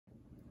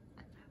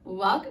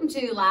Welcome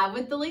to Live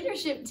with the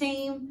Leadership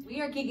Team. We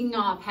are kicking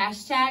off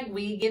hashtag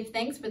We Give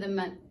Thanks for the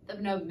month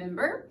of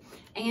November.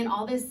 And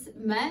all this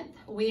month,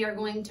 we are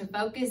going to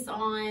focus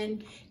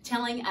on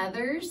telling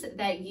others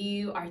that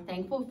you are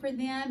thankful for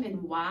them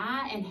and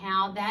why and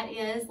how that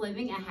is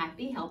living a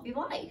happy, healthy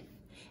life.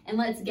 And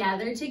let's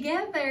gather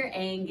together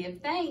and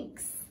give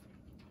thanks.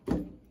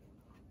 All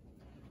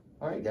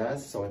right,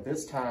 guys, so at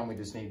this time, we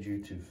just need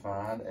you to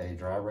find a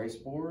dry erase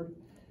board,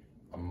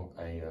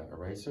 a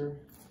eraser,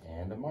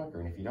 and a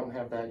marker. And if you don't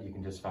have that, you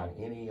can just find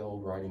any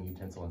old writing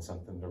utensil and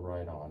something to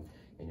write on.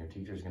 And your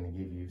teacher's going to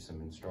give you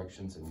some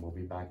instructions, and we'll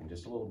be back in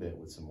just a little bit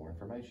with some more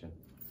information.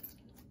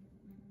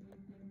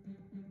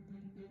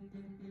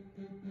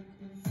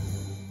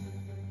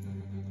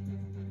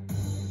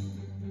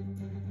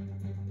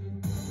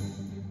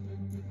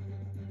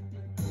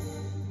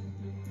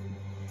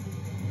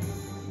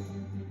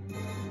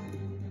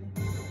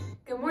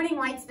 Good morning,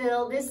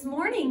 Whitesville. This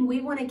morning, we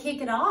want to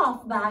kick it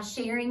off by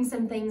sharing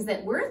some things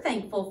that we're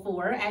thankful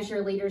for as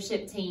your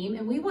leadership team,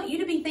 and we want you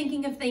to be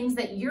thinking of things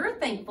that you're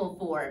thankful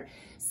for.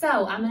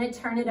 So I'm going to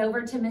turn it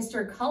over to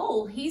Mr.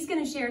 Cole. He's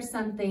going to share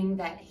something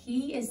that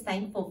he is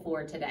thankful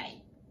for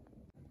today.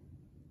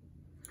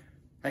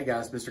 Hey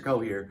guys, Mr. Cole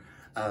here.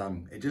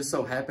 It just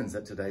so happens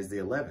that today's the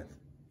 11th.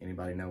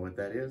 Anybody know what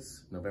that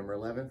is? November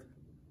 11th?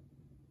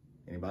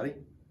 Anybody?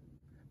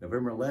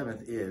 November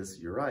 11th is,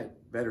 you're right,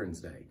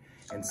 Veterans Day.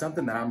 And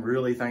something that I'm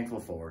really thankful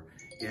for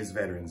is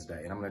Veterans Day,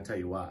 and I'm going to tell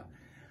you why.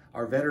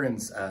 Our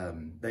veterans,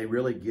 they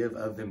really give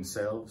of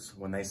themselves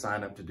when they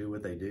sign up to do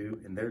what they do,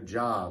 and their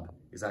job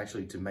is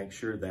actually to make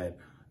sure that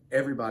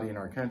everybody in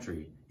our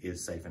country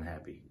is safe and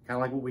happy, kind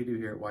of like what we do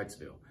here at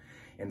Whitesville.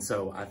 And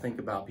so I think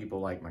about people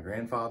like my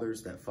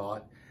grandfathers that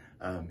fought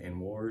in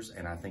wars,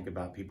 and I think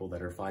about people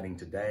that are fighting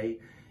today,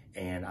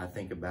 and I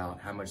think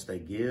about how much they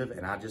give,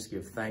 and I just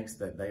give thanks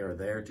that they are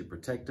there to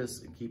protect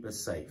us and keep us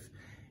safe.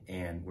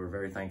 And we're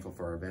very thankful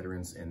for our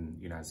veterans in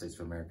the United States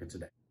of America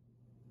today.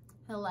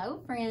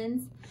 Hello,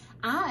 friends.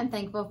 I am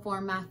thankful for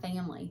my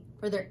family,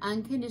 for their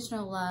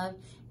unconditional love,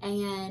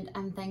 and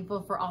I'm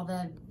thankful for all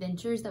the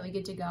adventures that we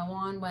get to go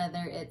on,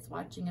 whether it's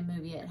watching a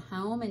movie at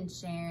home and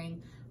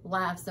sharing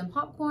laughs and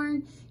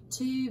popcorn,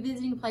 to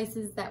visiting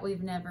places that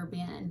we've never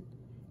been.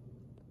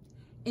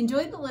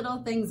 Enjoy the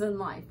little things in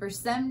life, for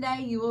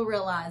someday you will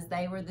realize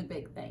they were the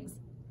big things.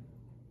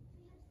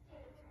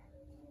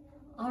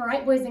 All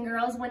right, boys and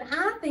girls, when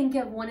I think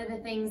of one of the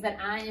things that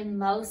I am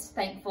most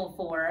thankful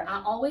for,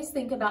 I always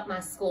think about my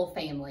school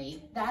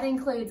family. That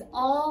includes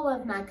all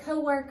of my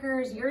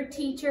coworkers, your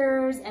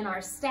teachers, and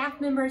our staff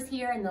members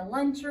here in the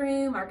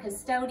lunchroom, our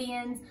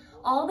custodians,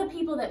 all the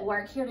people that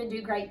work here to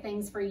do great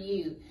things for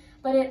you.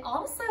 But it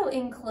also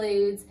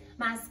includes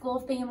my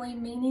school family,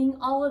 meaning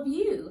all of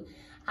you.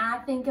 I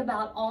think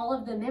about all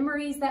of the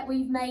memories that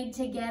we've made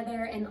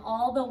together and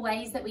all the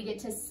ways that we get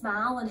to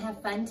smile and have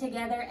fun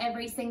together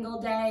every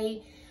single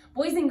day.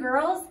 Boys and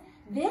girls,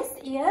 this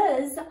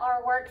is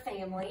our work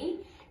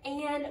family.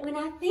 And when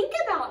I think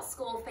about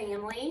school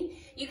family,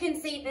 you can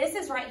see this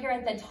is right here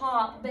at the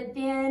top, but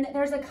then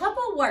there's a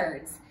couple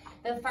words.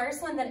 The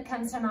first one that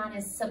comes to mind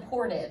is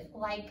supportive.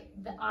 Like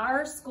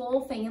our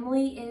school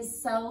family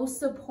is so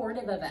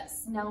supportive of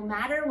us. No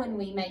matter when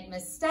we make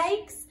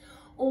mistakes,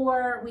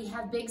 or we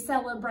have big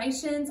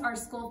celebrations, our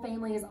school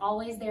family is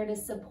always there to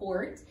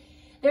support.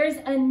 There's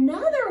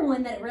another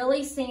one that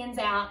really stands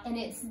out, and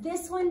it's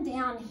this one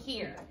down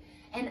here.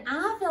 And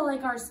I feel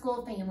like our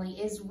school family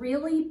is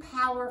really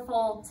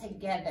powerful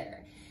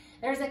together.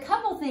 There's a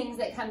couple things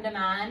that come to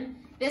mind.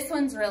 This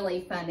one's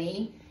really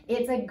funny.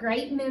 It's a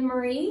great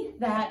memory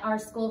that our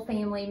school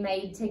family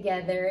made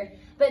together.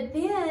 But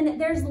then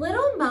there's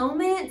little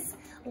moments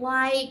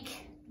like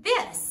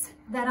this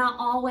that I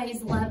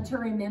always love to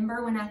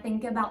remember when I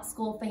think about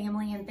school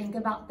family and think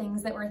about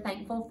things that we're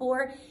thankful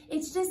for.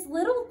 It's just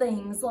little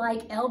things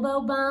like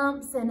elbow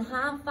bumps and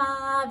high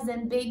fives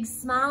and big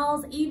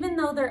smiles, even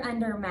though they're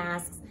under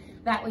masks,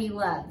 that we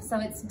love.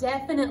 So it's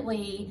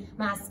definitely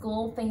my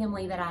school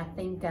family that I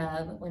think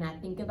of when I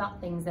think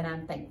about things that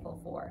I'm thankful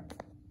for.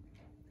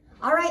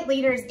 All right,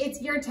 leaders,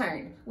 it's your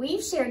turn.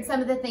 We've shared some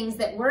of the things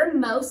that we're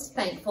most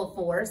thankful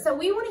for, so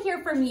we want to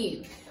hear from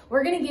you.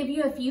 We're going to give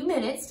you a few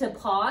minutes to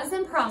pause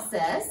and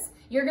process.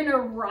 You're going to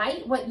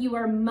write what you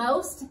are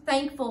most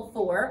thankful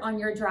for on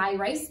your dry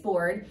erase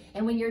board,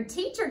 and when your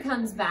teacher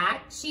comes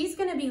back, she's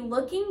going to be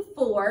looking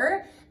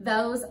for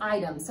those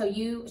items. So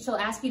she'll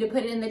ask you to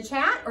put it in the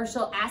chat, or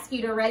she'll ask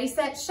you to ready,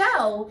 set,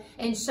 show,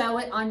 and show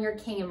it on your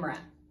camera.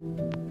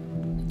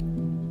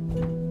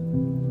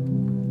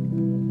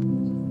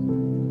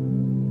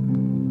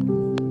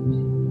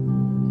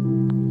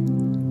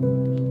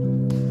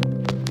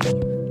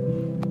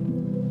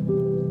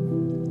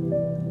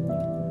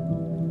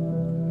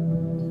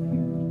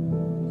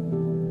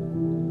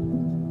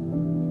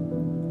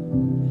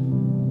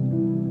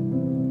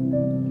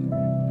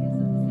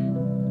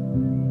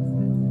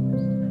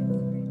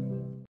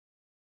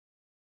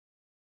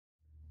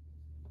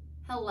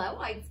 Hello,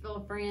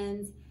 Whitesville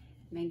friends.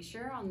 Make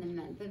sure on the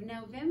month of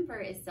November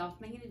is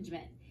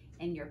self-management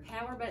and your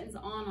power button's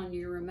on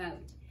your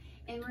remote.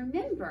 And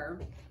remember,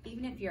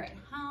 even if you're at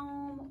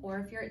home or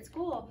if you're at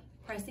school,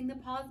 pressing the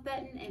pause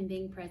button and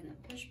being present.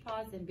 Push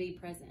pause and be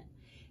present.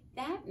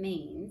 That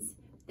means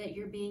that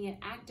you're being an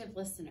active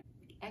listener,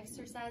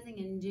 exercising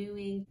and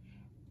doing.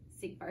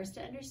 Seek first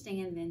to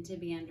understand, then to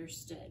be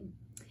understood.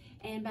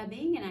 And by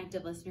being an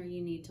active listener,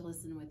 you need to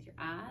listen with your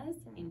eyes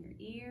and your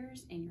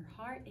ears and your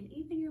heart and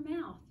even your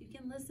mouth. You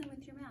can listen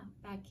with your mouth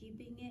by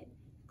keeping it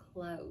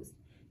closed.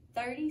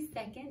 30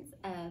 seconds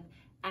of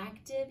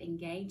active,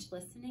 engaged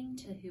listening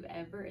to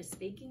whoever is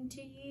speaking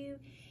to you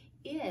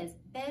is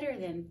better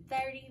than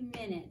 30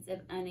 minutes of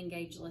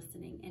unengaged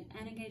listening. And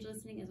unengaged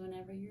listening is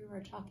whenever you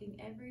are talking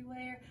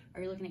everywhere,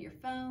 or you're looking at your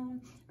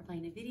phone or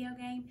playing a video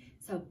game.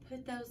 So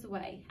put those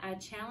away. I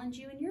challenge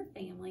you and your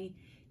family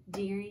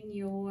during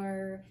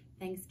your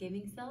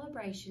Thanksgiving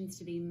celebrations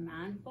to be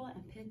mindful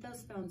and put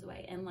those phones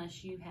away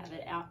unless you have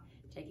it out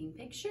taking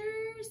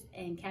pictures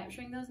and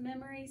capturing those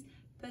memories.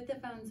 Put the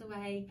phones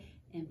away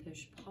and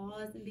push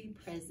pause and be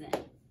present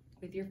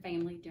with your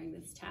family during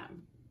this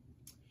time.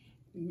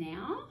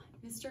 Now,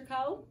 Mr.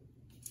 Cole,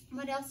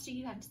 what else do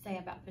you have to say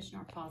about pushing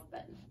our pause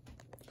button?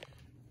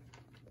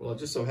 Well, I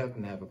just so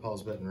happen to have a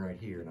pause button right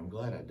here, and I'm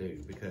glad I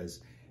do, because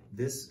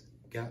this,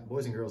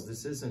 boys and girls,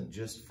 this isn't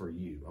just for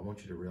you. I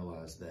want you to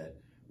realize that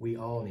we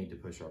all need to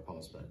push our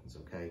pause buttons,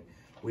 okay?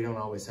 We don't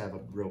always have a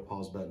real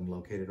pause button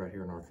located right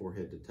here on our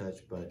forehead to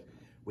touch, but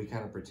we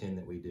kind of pretend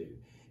that we do.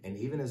 And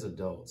even as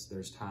adults,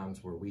 there's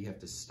times where we have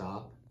to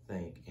stop,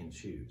 think, and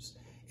choose.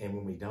 And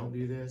when we don't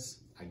do this,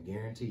 I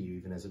guarantee you,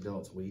 even as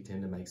adults, we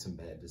tend to make some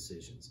bad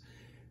decisions.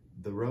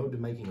 The road to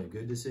making a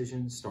good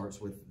decision starts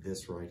with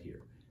this right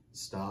here.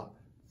 Stop,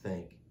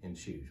 think, and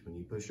choose. When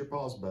you push your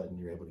pause button,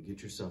 you're able to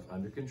get yourself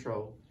under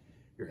control.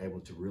 You're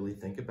able to really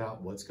think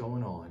about what's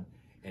going on.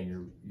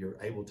 And you're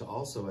able to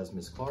also, as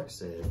Ms. Clark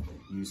said,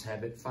 use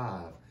habit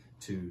 5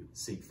 to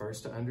seek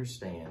first to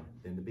understand,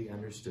 then to be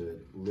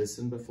understood,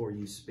 listen before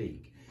you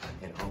speak,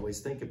 and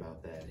always think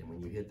about that. And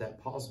when you hit that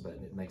pause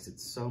button, it makes it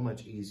so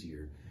much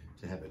easier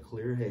to have a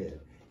clear head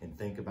and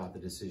think about the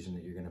decision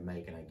that you're going to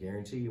make. And I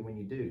guarantee you, when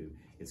you do,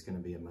 it's going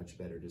to be a much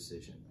better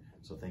decision.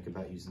 So think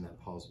about using that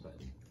pause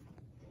button.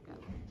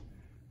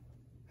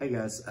 Hey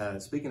guys,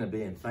 speaking of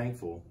being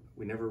thankful,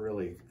 we never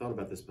really thought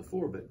about this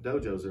before, but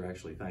dojos are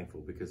actually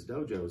thankful, because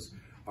dojos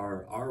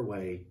are our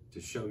way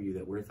to show you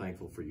that we're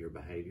thankful for your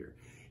behavior.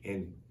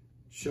 And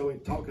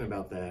talking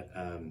about that,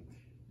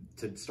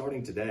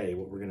 starting today,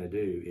 what we're going to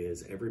do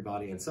is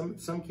everybody, and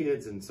some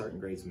kids in certain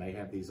grades may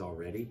have these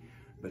already,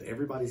 but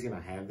everybody's going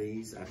to have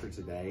these after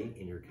today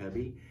in your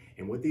cubby.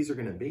 And what these are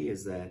going to be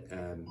is that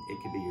it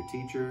could be your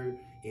teacher,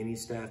 any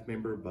staff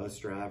member, bus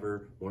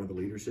driver, one of the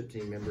leadership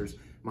team members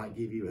might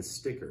give you a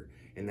sticker.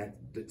 And that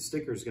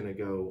sticker is going to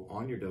go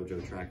on your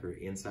dojo tracker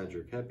inside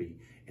your cubby.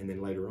 And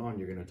then later on,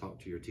 you're going to talk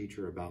to your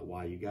teacher about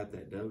why you got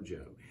that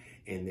dojo.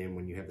 And then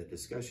when you have that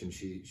discussion,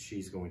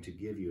 she's going to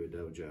give you a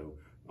dojo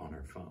on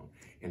her phone.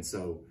 And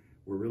so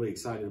we're really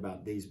excited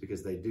about these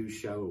because they do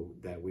show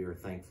that we are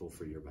thankful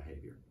for your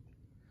behavior.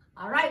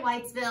 All right,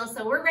 Whitesville,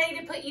 so we're ready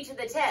to put you to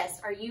the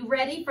test. Are you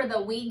ready for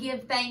the We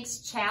Give Thanks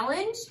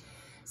Challenge?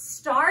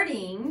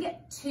 Starting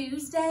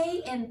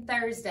Tuesday and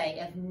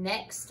Thursday of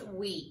next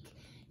week,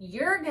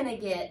 you're gonna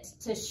get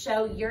to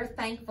show your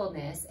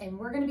thankfulness, and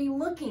we're gonna be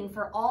looking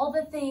for all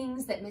the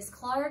things that Ms.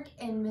 Clark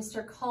and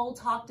Mr. Cole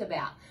talked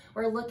about.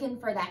 We're looking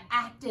for that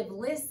active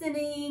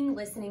listening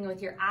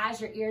with your eyes,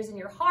 your ears, and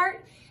your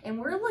heart, and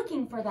we're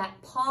looking for that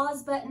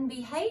pause button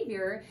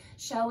behavior,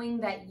 showing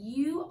that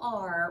you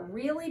are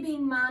really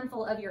being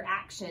mindful of your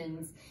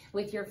actions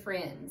with your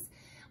friends.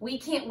 We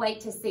can't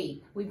wait to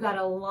see. We've got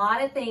a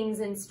lot of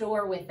things in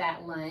store with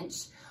that lunch.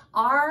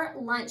 Our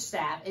lunch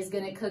staff is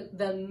going to cook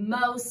the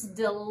most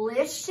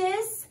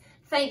delicious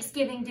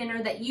Thanksgiving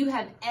dinner that you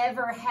have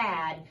ever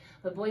had.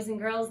 But boys and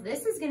girls,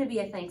 this is going to be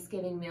a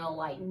Thanksgiving meal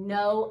like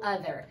no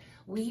other.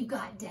 We've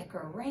got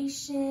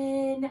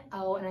decoration.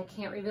 Oh, and I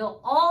can't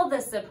reveal all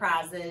the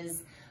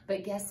surprises,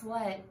 but guess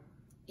what?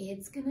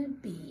 It's going to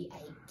be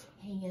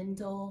a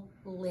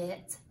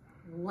candle-lit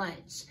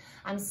lunch.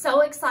 I'm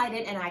so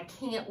excited and I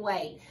can't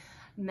wait.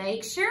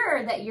 Make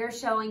sure that you're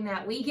showing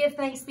that We Give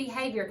Thanks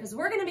behavior, because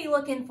we're going to be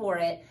looking for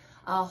it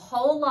a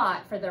whole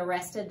lot for the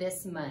rest of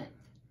this month.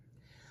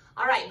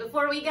 All right,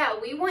 before we go,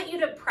 we want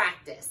you to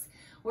practice.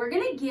 We're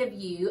going to give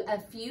you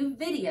a few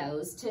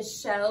videos to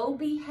show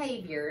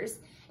behaviors,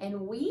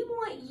 and we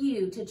want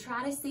you to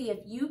try to see if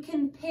you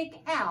can pick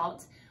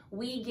out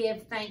We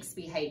Give Thanks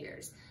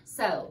behaviors.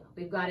 So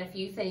we've got a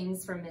few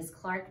things from Ms.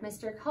 Clark,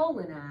 Mr. Cole,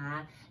 and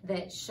I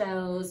that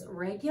shows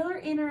regular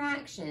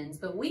interactions,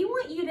 but we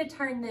want you to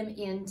turn them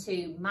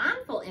into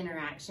mindful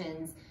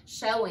interactions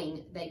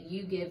showing that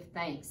you give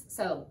thanks.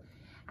 So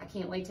I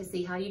can't wait to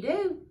see how you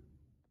do.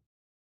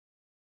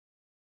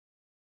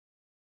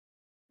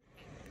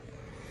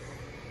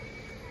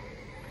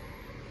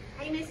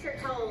 Hey,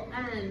 Mr. Cole,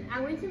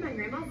 I went to my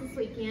grandma's this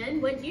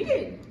weekend. What'd you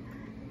do?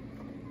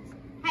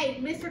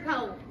 Hey, Mr.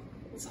 Cole.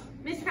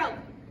 Mr. Cole.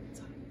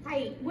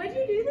 Hey, what'd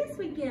you do this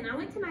weekend? I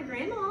went to my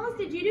grandma's.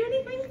 Did you do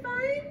anything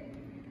fun?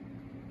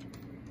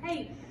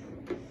 Hey,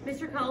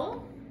 Mr.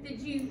 Cole?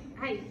 Did you do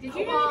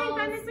anything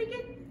fun this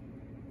weekend?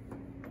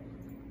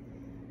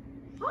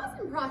 Pause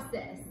and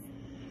process.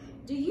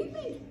 Do you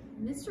think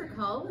Mr.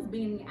 Cole was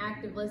being an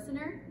active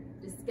listener?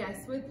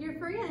 Discuss with your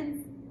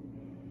friends.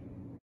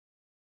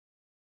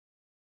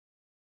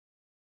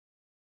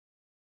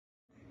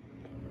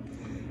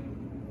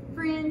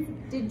 Friends,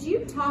 did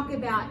you talk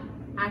about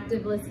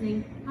active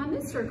listening? How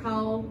Mr.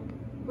 Cole,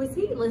 was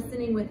he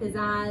listening with his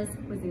eyes?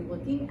 Was he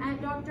looking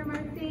at Dr.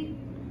 Murphy?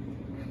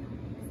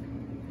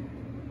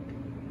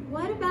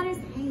 What about his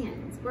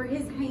hands? Were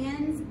his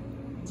hands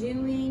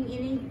doing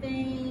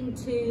anything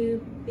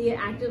to be an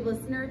active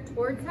listener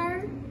towards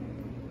her?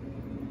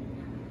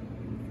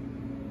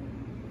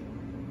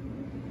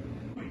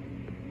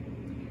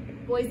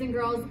 Boys and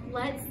girls,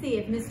 let's see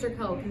if Mr.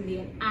 Cole can be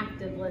an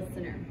active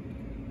listener.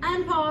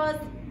 Unpause.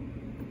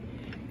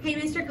 Hey,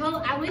 Mr.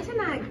 Cole, I went to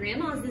my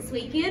grandma's this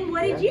weekend.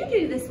 What did you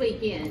do this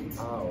weekend?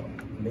 Oh,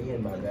 me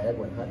and my dad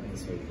went hunting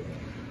this weekend.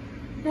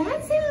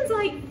 That sounds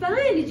like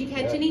fun. Did you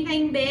catch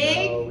anything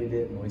big? No, we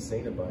didn't. We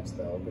seen a bunch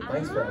though. But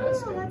thanks for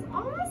asking. Oh, that's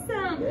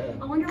awesome. Yeah.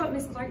 I wonder what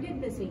Miss Clark did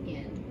this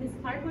weekend. Miss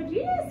Clark, what'd you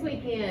do this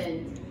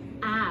weekend?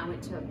 I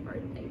went to a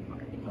birthday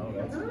party. Oh,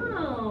 that's cool.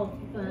 Oh,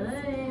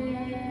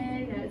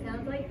 fun. That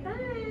sounds like fun.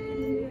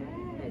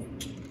 Yes.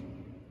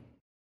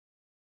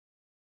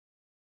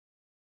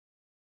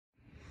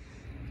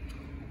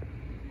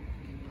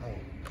 Hey,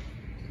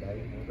 today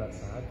when we go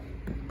outside,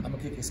 I'm gonna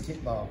kick this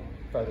kickball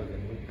further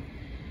than you.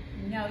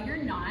 No, you're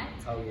not.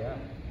 Oh yeah?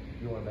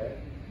 You wanna bet?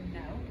 No.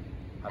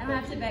 I I don't bet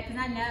have to you. bet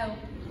because I know.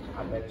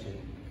 I bet you.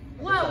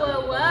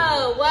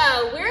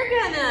 Whoa. We're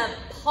gonna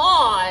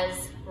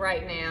pause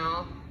right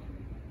now.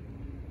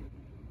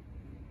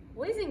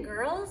 Boys and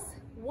girls,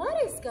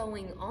 what is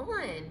going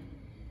on?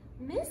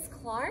 Miss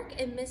Clark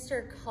and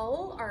Mr.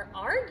 Cole are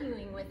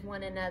arguing with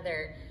one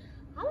another.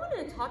 I want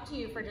to talk to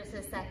you for just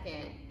a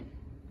second.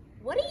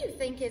 What do you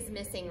think is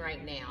missing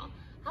right now?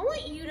 I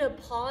want you to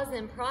pause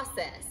and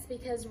process,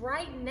 because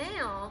right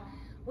now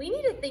we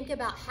need to think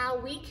about how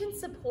we can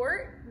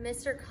support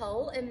Mr.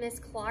 Cole and Miss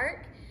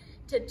Clark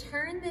to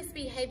turn this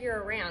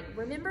behavior around.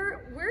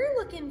 Remember, we're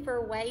looking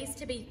for ways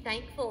to be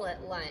thankful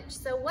at lunch.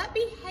 So what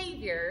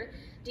behavior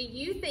do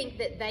you think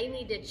that they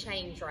need to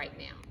change right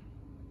now?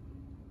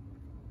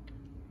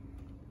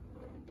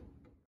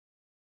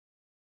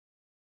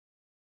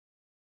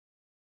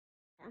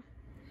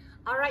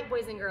 All right,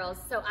 boys and girls,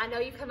 so I know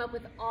you've come up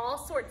with all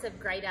sorts of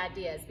great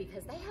ideas,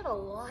 because they have a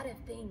lot of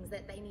things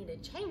that they need to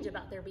change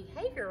about their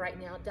behavior right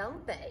now,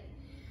 don't they?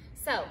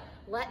 So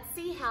let's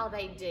see how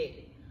they do.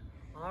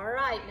 All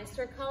right,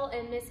 Mr. Cole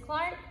and Miss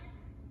Clark,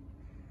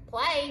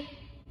 play.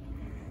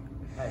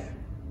 Hey,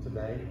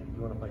 today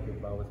you wanna play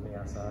kickball with me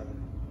outside?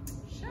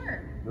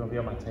 Sure. You wanna be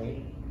on my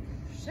team?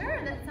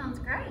 Sure, that sounds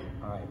great.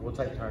 All right, we'll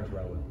take turns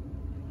rolling.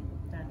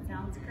 That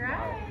sounds great.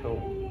 All right,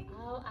 cool.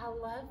 Oh, I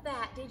love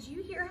that. Did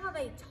you hear how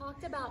they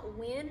talked about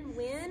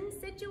win-win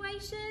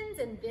situations,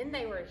 and then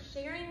they were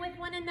sharing with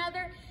one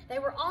another? They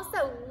were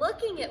also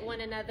looking at one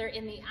another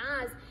in the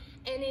eyes,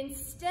 and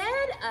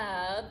instead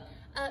of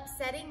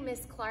upsetting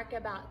Miss Clark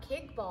about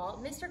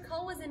kickball, Mr.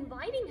 Cole was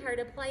inviting her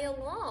to play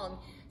along.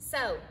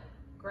 So,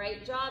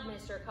 great job,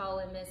 Mr. Cole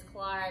and Miss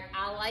Clark.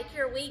 I like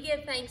your we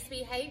give thanks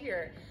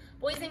behavior.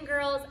 Boys and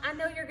girls, I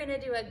know you're gonna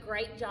do a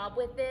great job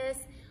with this.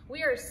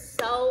 We are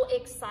so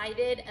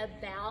excited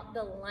about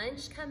the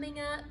lunch coming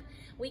up.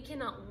 We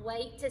cannot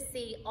wait to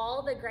see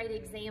all the great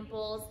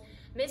examples.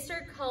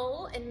 Mr.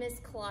 Cole and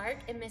Miss Clark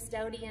and Miss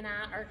Doty and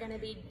I are gonna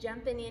be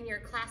jumping in your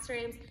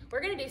classrooms.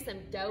 We're gonna do some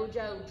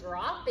dojo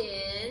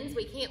drop-ins.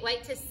 We can't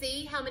wait to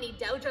see how many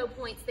dojo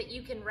points that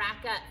you can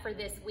rack up for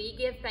this We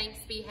Give Thanks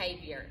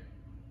behavior.